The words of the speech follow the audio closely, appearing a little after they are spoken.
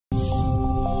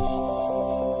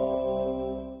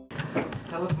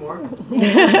tell us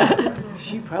more?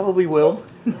 She probably will.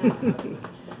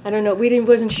 I don't know.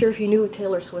 Wasn't sure if you knew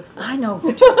Taylor Swift was. I know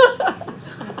who Taylor Swift is.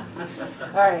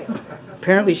 All right.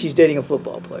 Apparently she's dating a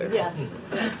football player. Yes.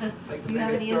 Do you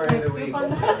have any inside scoop on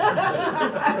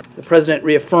that? The President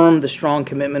reaffirmed the strong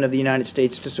commitment of the United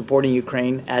States to supporting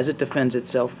Ukraine as it defends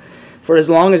itself for as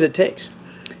long as it takes,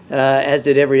 as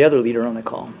did every other leader on the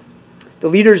call. The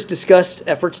leaders discussed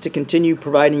efforts to continue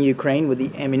providing Ukraine with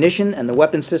the ammunition and the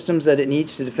weapon systems that it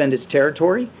needs to defend its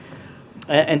territory,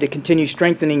 and to continue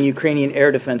strengthening Ukrainian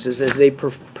air defenses as they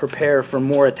prepare for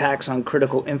more attacks on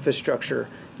critical infrastructure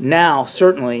now,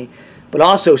 certainly, but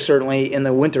also certainly in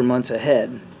the winter months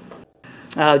ahead.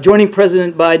 Joining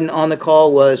President Biden on the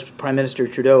call was Prime Minister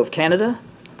Trudeau of Canada,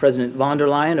 President von der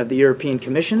Leyen of the European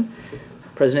Commission,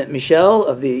 President Michel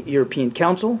of the European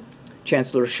Council,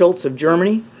 Chancellor Scholz of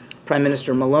Germany, Prime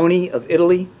Minister Maloney of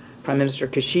Italy, Prime Minister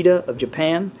Kishida of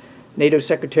Japan, NATO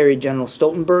Secretary General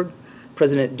Stoltenberg,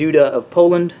 President Duda of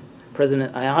Poland,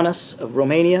 President Ioannis of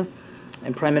Romania,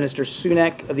 and Prime Minister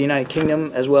Sunak of the United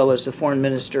Kingdom, as well as the Foreign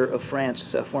Minister of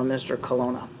France, Foreign Minister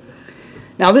Colonna.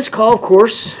 Now, this call, of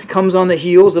course, comes on the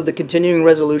heels of the continuing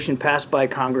resolution passed by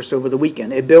Congress over the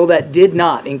weekend, a bill that did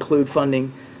not include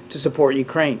funding to support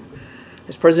Ukraine.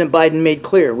 As President Biden made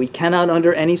clear, we cannot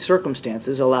under any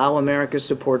circumstances allow America's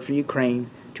support for Ukraine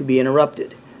to be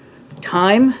interrupted.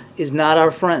 Time is not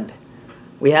our friend.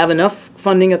 We have enough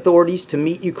funding authorities to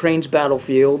meet Ukraine's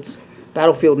battlefield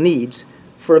needs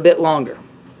for a bit longer.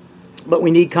 But we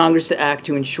need Congress to act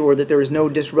to ensure that there is no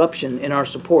disruption in our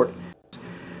support.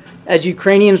 As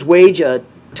Ukrainians wage a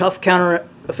tough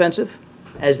counteroffensive,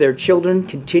 as their children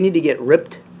continue to get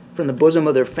ripped from the bosom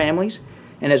of their families,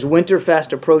 and as winter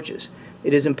fast approaches,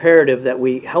 it is imperative that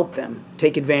we help them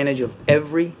take advantage of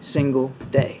every single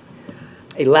day.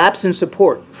 A lapse in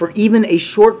support for even a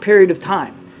short period of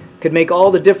time could make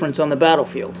all the difference on the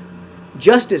battlefield.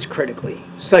 Just as critically,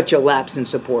 such a lapse in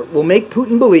support will make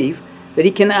Putin believe that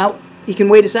he can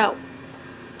wait us out,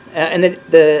 and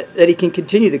that he can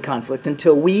continue the conflict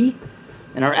until we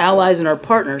and our allies and our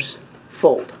partners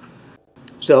fold.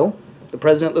 So, the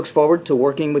President looks forward to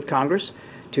working with Congress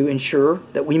to ensure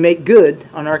that we make good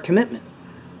on our commitment.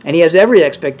 And he has every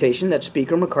expectation that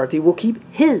Speaker McCarthy will keep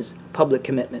his public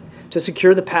commitment to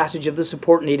secure the passage of the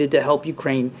support needed to help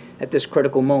Ukraine at this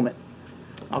critical moment.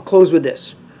 I'll close with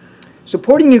this.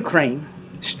 Supporting Ukraine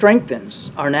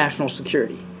strengthens our national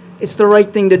security. It's the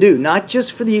right thing to do, not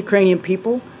just for the Ukrainian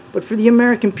people, but for the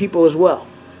American people as well.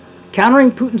 Countering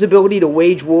Putin's ability to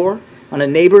wage war on a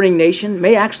neighboring nation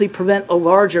may actually prevent a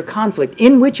larger conflict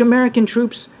in which American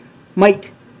troops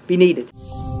might be needed.